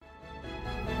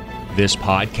This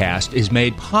podcast is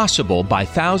made possible by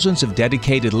thousands of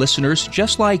dedicated listeners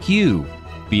just like you.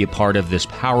 Be a part of this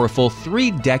powerful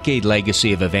 3-decade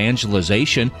legacy of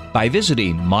evangelization by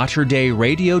visiting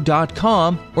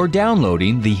materdeiradio.com or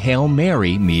downloading the Hail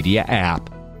Mary Media app.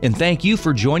 And thank you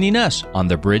for joining us on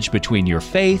the bridge between your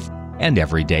faith and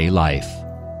everyday life.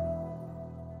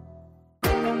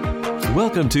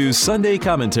 Welcome to Sunday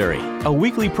Commentary, a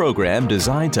weekly program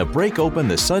designed to break open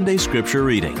the Sunday Scripture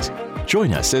readings.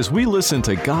 Join us as we listen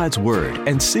to God's Word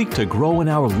and seek to grow in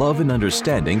our love and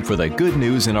understanding for the good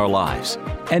news in our lives.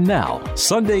 And now,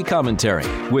 Sunday Commentary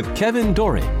with Kevin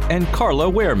Doran and Carla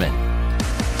Wehrman.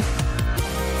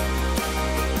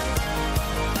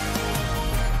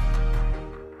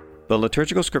 The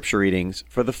liturgical scripture readings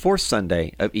for the fourth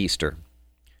Sunday of Easter.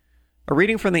 A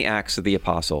reading from the Acts of the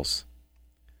Apostles.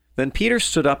 Then Peter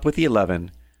stood up with the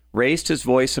 11, raised his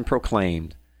voice and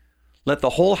proclaimed, "Let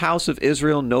the whole house of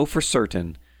Israel know for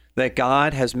certain that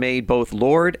God has made both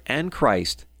Lord and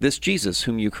Christ, this Jesus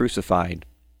whom you crucified."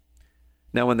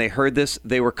 Now when they heard this,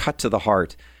 they were cut to the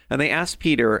heart, and they asked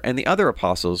Peter and the other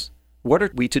apostles, "What are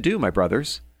we to do, my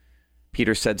brothers?"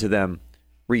 Peter said to them,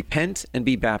 "Repent and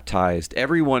be baptized,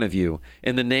 every one of you,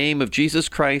 in the name of Jesus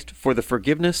Christ for the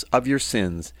forgiveness of your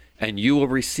sins, and you will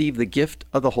receive the gift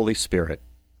of the Holy Spirit.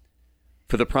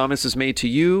 For the promise is made to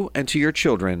you and to your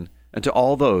children, and to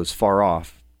all those far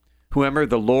off, whomever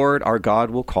the Lord our God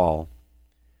will call."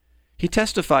 He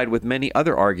testified with many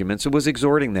other arguments and was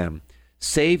exhorting them,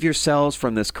 "Save yourselves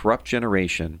from this corrupt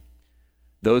generation."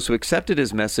 Those who accepted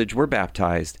his message were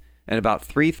baptized, and about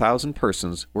 3,000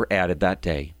 persons were added that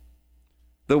day.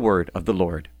 The word of the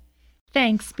Lord.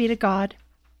 Thanks be to God.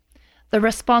 The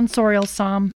responsorial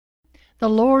psalm. The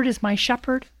Lord is my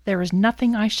shepherd, there is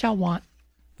nothing I shall want.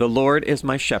 The Lord is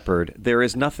my shepherd, there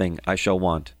is nothing I shall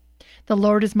want. The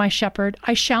Lord is my shepherd,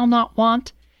 I shall not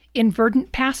want. In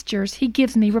verdant pastures he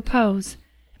gives me repose.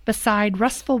 Beside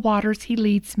restful waters he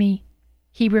leads me.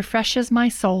 He refreshes my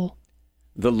soul.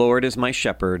 The Lord is my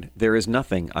shepherd, there is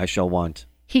nothing I shall want.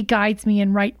 He guides me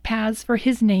in right paths for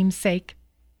his name's sake.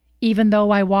 Even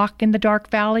though I walk in the dark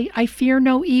valley, I fear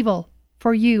no evil,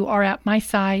 for you are at my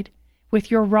side, with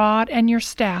your rod and your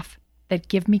staff that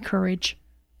give me courage.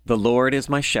 The Lord is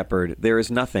my shepherd, there is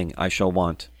nothing I shall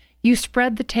want. You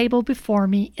spread the table before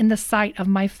me in the sight of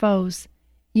my foes.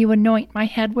 You anoint my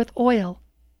head with oil.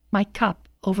 My cup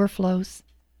overflows.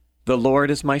 The Lord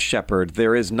is my shepherd,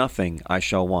 there is nothing I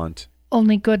shall want.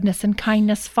 Only goodness and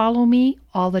kindness follow me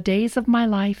all the days of my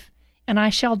life, and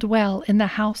I shall dwell in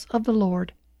the house of the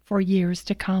Lord for years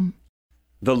to come.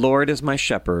 The Lord is my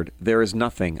shepherd, there is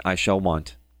nothing I shall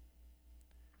want.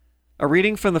 A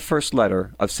reading from the first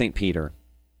letter of St. Peter.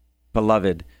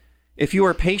 Beloved, if you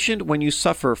are patient when you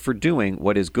suffer for doing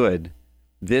what is good,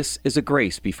 this is a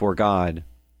grace before God.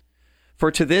 For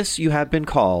to this you have been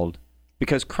called,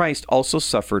 because Christ also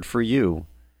suffered for you,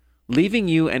 leaving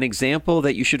you an example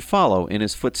that you should follow in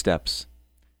his footsteps.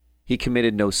 He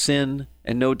committed no sin,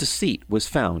 and no deceit was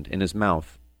found in his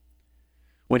mouth.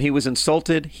 When he was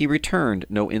insulted, he returned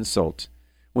no insult.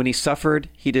 When he suffered,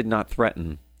 he did not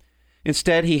threaten.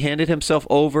 Instead, he handed himself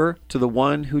over to the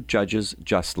one who judges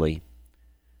justly.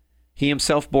 He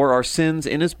himself bore our sins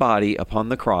in his body upon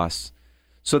the cross,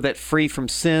 so that free from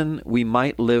sin we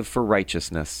might live for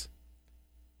righteousness.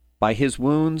 By his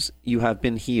wounds you have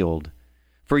been healed,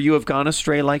 for you have gone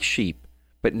astray like sheep,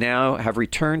 but now have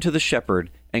returned to the shepherd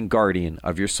and guardian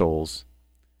of your souls.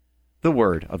 The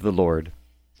word of the Lord.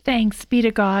 Thanks be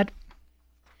to God.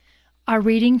 A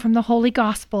reading from the Holy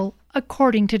Gospel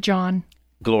according to John.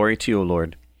 Glory to you, O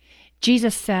Lord.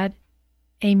 Jesus said,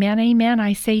 "Amen, amen,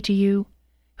 I say to you,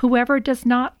 whoever does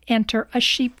not enter a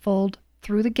sheepfold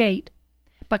through the gate,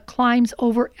 but climbs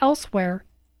over elsewhere,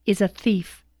 is a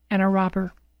thief and a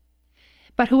robber.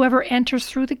 But whoever enters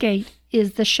through the gate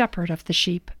is the shepherd of the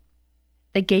sheep.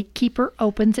 The gatekeeper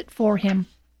opens it for him,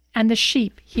 and the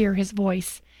sheep hear his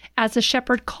voice, as the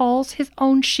shepherd calls his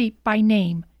own sheep by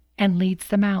name and leads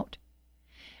them out.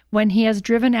 When he has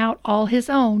driven out all his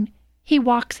own, he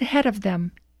walks ahead of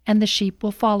them, and the sheep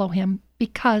will follow him,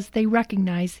 because they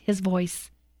recognize his voice.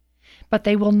 But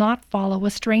they will not follow a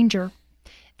stranger.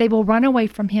 They will run away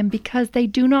from him because they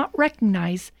do not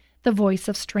recognize the voice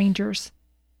of strangers."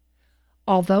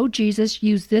 Although Jesus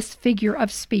used this figure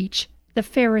of speech, the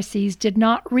Pharisees did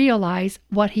not realize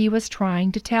what he was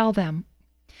trying to tell them.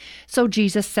 So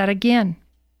Jesus said again,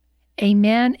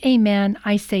 "Amen, amen,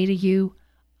 I say to you,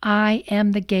 I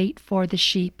am the gate for the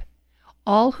sheep.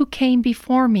 All who came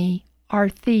before me are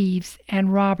thieves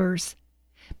and robbers,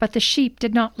 but the sheep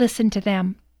did not listen to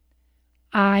them.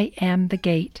 I am the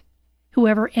gate.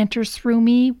 Whoever enters through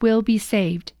me will be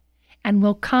saved, and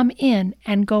will come in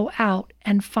and go out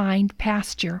and find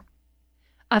pasture.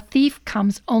 A thief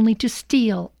comes only to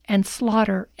steal and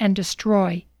slaughter and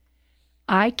destroy.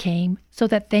 I came so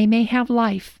that they may have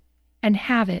life and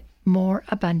have it more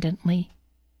abundantly.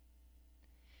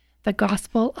 The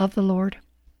Gospel of the Lord.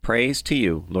 Praise to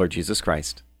you, Lord Jesus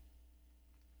Christ.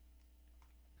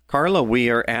 Carla, we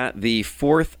are at the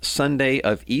fourth Sunday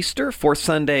of Easter. Fourth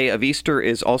Sunday of Easter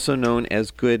is also known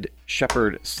as Good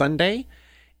Shepherd Sunday.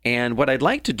 And what I'd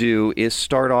like to do is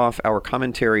start off our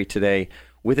commentary today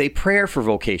with a prayer for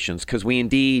vocations, because we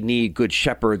indeed need good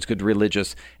shepherds, good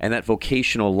religious, and that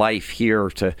vocational life here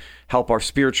to help our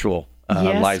spiritual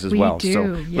lives as well.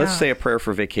 So let's say a prayer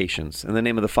for vocations. In the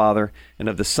name of the Father, and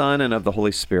of the Son, and of the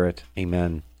Holy Spirit.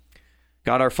 Amen.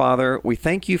 God our Father, we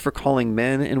thank you for calling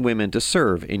men and women to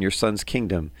serve in your Son's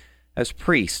kingdom as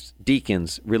priests,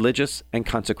 deacons, religious, and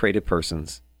consecrated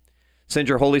persons. Send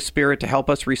your Holy Spirit to help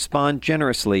us respond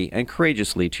generously and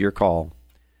courageously to your call.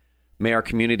 May our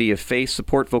community of faith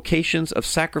support vocations of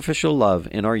sacrificial love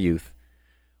in our youth.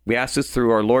 We ask this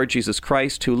through our Lord Jesus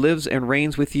Christ, who lives and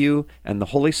reigns with you and the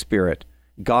Holy Spirit,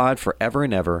 God forever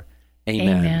and ever.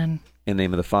 Amen. Amen. In the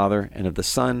name of the Father, and of the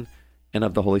Son, and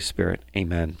of the Holy Spirit.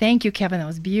 Amen. Thank you, Kevin. That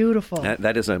was beautiful.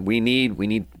 We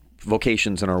need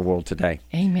vocations in our world today.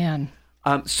 Amen.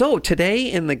 So today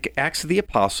in the Acts of the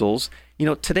Apostles,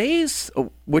 today's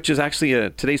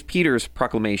Peter's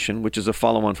proclamation, which is a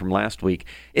follow-on from last week.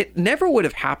 It never would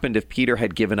have happened if Peter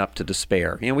had given up to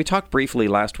despair. We talked briefly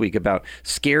last week about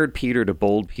scared Peter to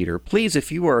bold Peter. Please,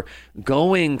 if you are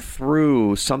going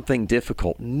through something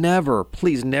difficult,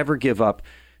 please never give up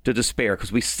to despair,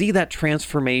 because we see that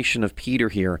transformation of Peter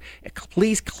here.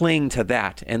 Please cling to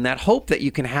that and that hope that you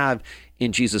can have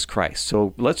in Jesus Christ.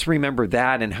 So let's remember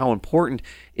that and how important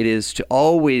it is to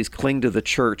always cling to the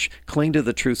church, cling to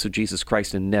the truths of Jesus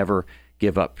Christ, and never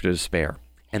give up to despair.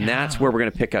 And that's where we're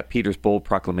going to pick up Peter's bold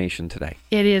proclamation today.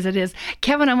 It is.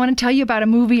 Kevin, I want to tell you about a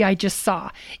movie I just saw.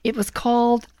 It was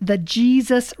called The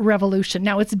Jesus Revolution.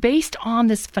 Now, it's based on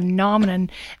this phenomenon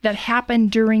that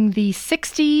happened during the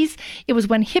 60s. It was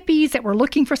when hippies that were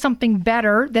looking for something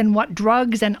better than what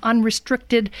drugs and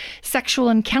unrestricted sexual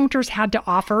encounters had to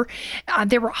offer.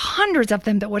 There were hundreds of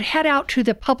them that would head out to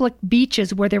the public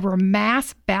beaches where there were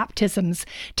mass baptisms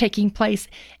taking place.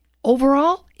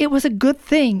 Overall, it was a good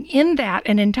thing in that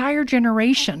an entire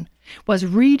generation was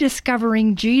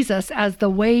rediscovering Jesus as the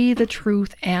way, the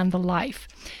truth, and the life.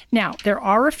 Now, there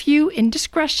are a few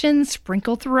indiscretions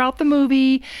sprinkled throughout the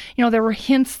movie. There were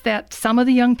hints that some of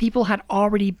the young people had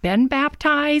already been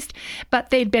baptized,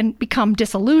 but they'd become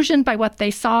disillusioned by what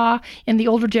they saw in the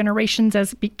older generations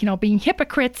as being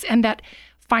hypocrites, and that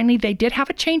finally, they did have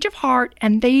a change of heart,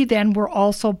 and they then were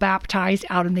also baptized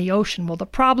out in the ocean. Well, the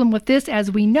problem with this, as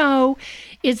we know,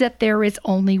 is that there is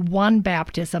only one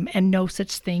baptism and no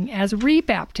such thing as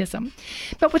rebaptism.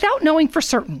 But without knowing for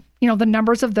certain, the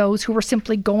numbers of those who were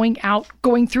simply going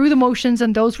through the motions,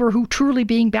 and those who truly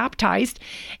being baptized,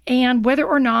 and whether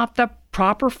or not the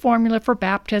proper formula for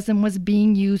baptism was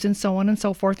being used, and so on and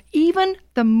so forth. Even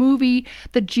the movie,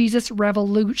 The Jesus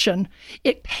Revolution,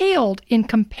 it paled in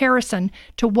comparison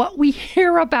to what we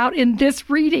hear about in this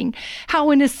reading, how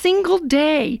in a single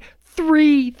day,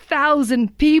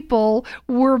 3,000 people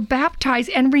were baptized.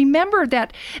 And remember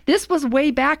that this was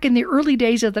way back in the early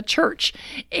days of the church.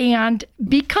 And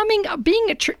being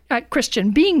a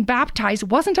Christian, being baptized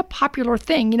wasn't a popular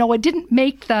thing. It didn't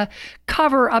make the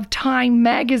cover of Time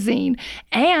magazine.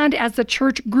 And as the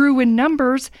church grew in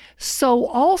numbers, so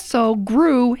also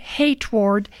grew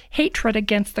hatred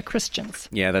against the Christians.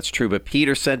 Yeah, that's true. But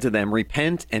Peter said to them,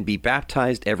 "Repent and be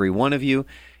baptized, every one of you,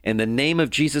 in the name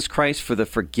of Jesus Christ for the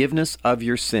forgiveness of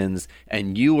your sins,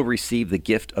 and you will receive the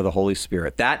gift of the Holy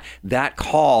Spirit." That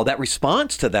call, that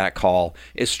response to that call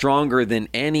is stronger than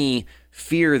any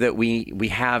fear that we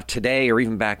have today or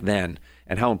even back then,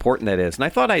 and how important that is. And I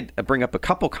thought I'd bring up a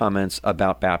couple comments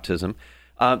about baptism.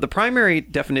 The primary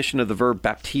definition of the verb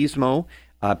baptizo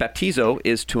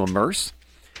is to immerse.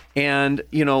 And,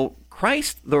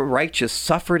 Christ the righteous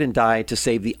suffered and died to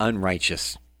save the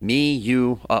unrighteous. Me,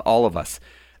 you, all of us.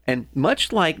 And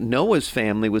much like Noah's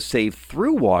family was saved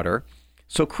through water,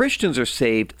 so Christians are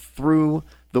saved through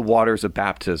the waters of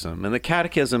baptism. And the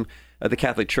Catechism of the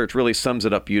Catholic Church really sums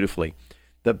it up beautifully.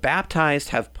 The baptized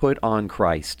have put on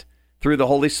Christ. Through the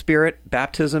Holy Spirit,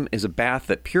 baptism is a bath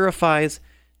that purifies,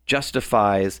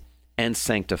 justifies, and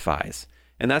sanctifies.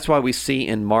 And that's why we see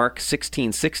in Mark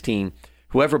 16:16,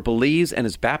 whoever believes and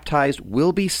is baptized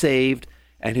will be saved,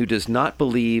 and who does not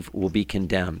believe will be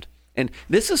condemned. And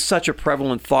this is such a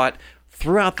prevalent thought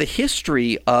throughout the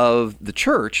history of the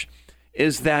church,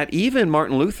 is that even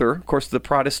Martin Luther, of course, the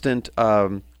Protestant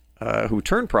who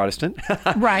turned Protestant,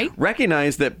 right,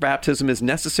 recognized that baptism is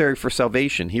necessary for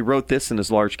salvation. He wrote this in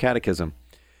his large catechism.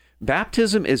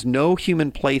 Baptism is no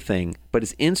human plaything, but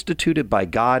is instituted by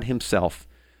God himself.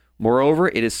 Moreover,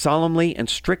 it is solemnly and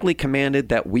strictly commanded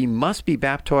that we must be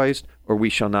baptized or we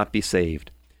shall not be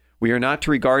saved. We are not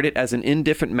to regard it as an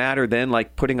indifferent matter then,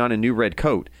 like putting on a new red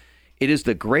coat. It is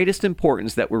the greatest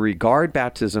importance that we regard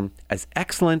baptism as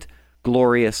excellent,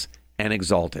 glorious, and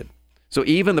exalted. So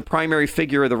even the primary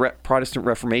figure of the Protestant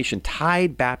Reformation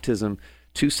tied baptism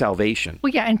to salvation.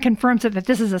 Well, yeah, and confirms that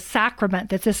this is a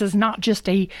sacrament, that this is not just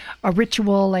a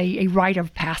ritual, a rite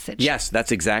of passage. Yes,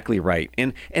 that's exactly right.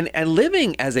 And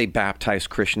living as a baptized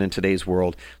Christian in today's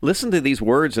world, listen to these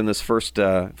words in this first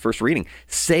reading.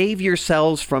 Save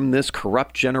yourselves from this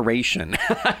corrupt generation.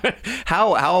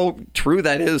 How true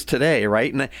that is today,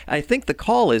 right? And I think the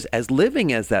call is, as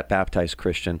living as that baptized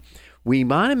Christian, we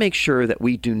want to make sure that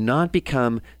we do not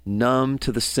become numb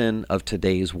to the sin of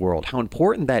today's world. How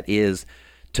important that is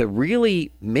to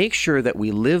really make sure that we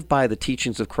live by the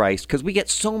teachings of Christ, because we get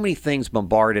so many things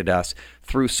bombarded us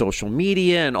through social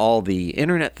media and all the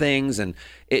internet things, and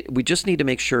we just need to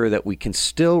make sure that we can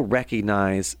still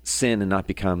recognize sin and not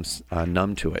become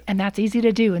numb to it. And that's easy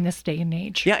to do in this day and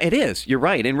age. Yeah, it is. You're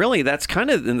right. And really, that's kind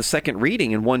of in the second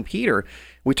reading in 1 Peter.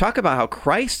 We talk about how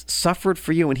Christ suffered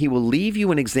for you, and he will leave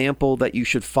you an example that you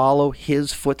should follow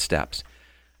his footsteps.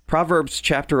 Proverbs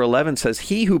chapter 11 says,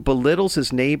 he who belittles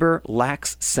his neighbor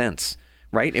lacks sense,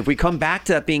 right? If we come back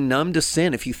to that being numb to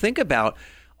sin, if you think about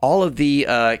all of the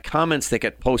comments that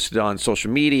get posted on social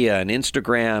media and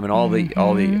Instagram and all the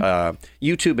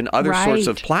YouTube and other sorts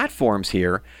of platforms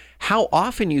here, how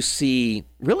often you see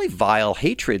really vile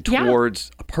hatred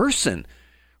towards a person,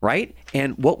 right?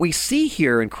 And what we see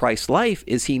here in Christ's life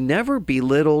is he never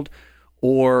belittled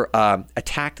or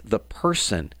attacked the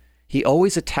person. He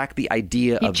always attacked the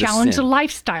idea of the sin. He challenged the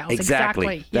lifestyles.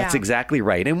 Exactly. That's exactly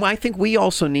right. And I think we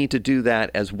also need to do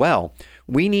that as well.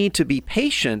 We need to be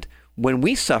patient when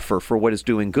we suffer for what is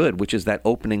doing good, which is that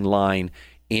opening line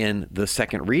in the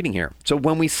second reading here. So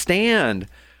when we stand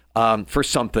for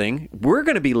something, we're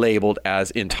going to be labeled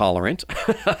as intolerant,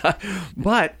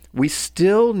 but we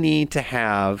still need to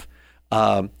have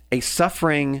a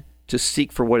suffering to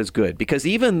seek for what is good. Because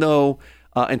even though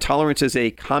intolerance is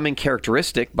a common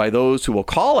characteristic by those who will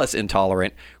call us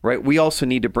intolerant, right? We also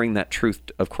need to bring that truth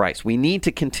of Christ. We need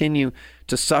to continue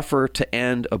to suffer to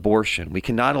end abortion. We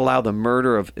cannot allow the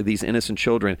murder of these innocent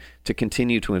children to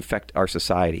continue to infect our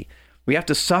society. We have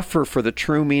to suffer for the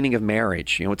true meaning of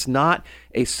marriage. You know, it's not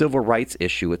a civil rights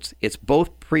issue. It's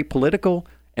both pre-political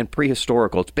and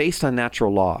prehistorical. It's based on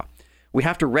natural law. We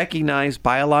have to recognize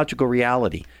biological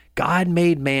reality. God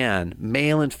made man,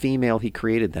 male and female, he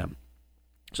created them.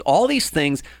 So all these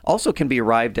things also can be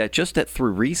arrived at just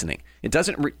through reasoning. It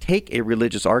doesn't take a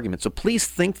religious argument. So please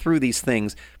think through these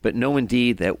things, but know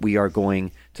indeed that we are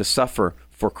going to suffer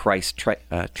for Christ's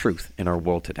truth in our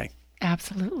world today.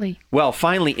 Absolutely. Well,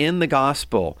 finally, in the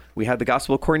gospel, we have the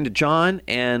gospel according to John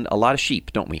and a lot of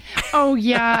sheep, don't we? Oh,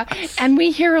 yeah. And we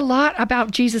hear a lot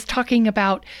about Jesus talking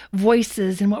about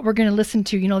voices and what we're going to listen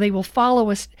to. You know, they will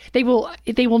follow us. They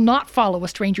will not follow a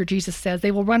stranger, Jesus says. They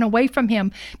will run away from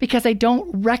him because they don't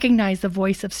recognize the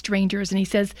voice of strangers. And he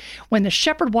says, when the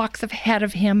shepherd walks ahead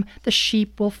of him, the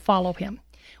sheep will follow him.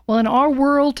 Well, in our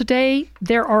world today,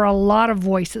 there are a lot of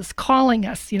voices calling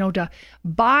us, you know, to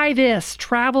buy this,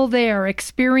 travel there,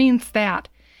 experience that.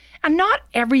 And not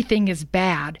everything is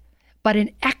bad, but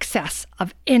in excess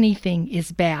of anything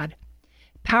is bad.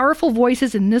 Powerful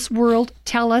voices in this world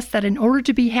tell us that in order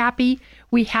to be happy,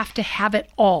 we have to have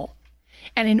it all.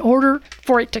 And in order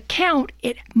for it to count,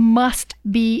 it must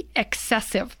be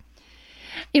excessive.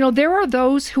 You know, there are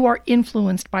those who are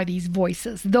influenced by these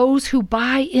voices, those who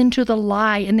buy into the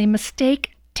lie and they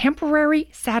mistake temporary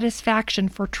satisfaction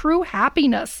for true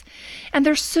happiness. And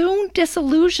they're soon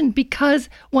disillusioned because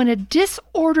when a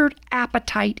disordered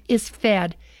appetite is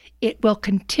fed, it will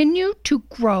continue to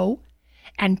grow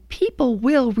and people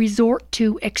will resort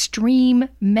to extreme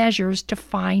measures to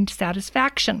find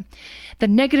satisfaction. The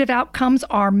negative outcomes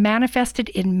are manifested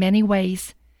in many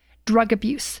ways: drug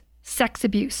abuse, sex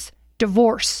abuse,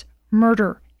 divorce,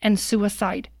 murder, and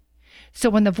suicide. So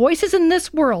when the voices in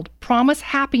this world promise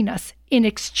happiness in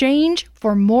exchange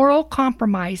for moral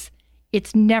compromise,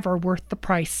 it's never worth the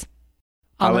price.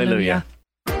 Hallelujah.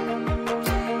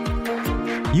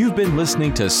 You've been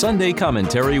listening to Sunday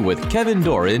Commentary with Kevin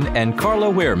Doran and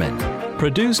Carla Wehrman,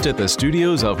 produced at the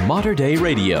studios of Mater Dei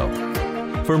Radio.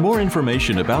 For more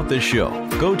information about this show,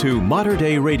 go to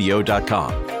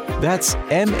materdeiradio.com. That's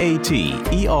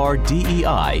MATERDEI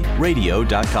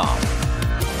radio.com.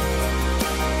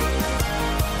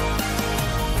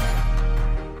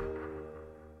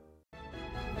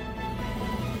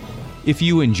 If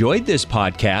you enjoyed this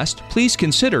podcast, please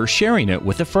consider sharing it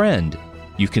with a friend.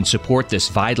 You can support this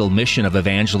vital mission of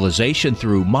evangelization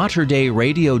through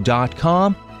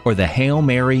materdeiradio.com or the Hail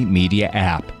Mary Media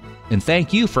app. And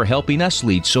thank you for helping us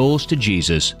lead souls to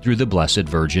Jesus through the Blessed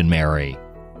Virgin Mary.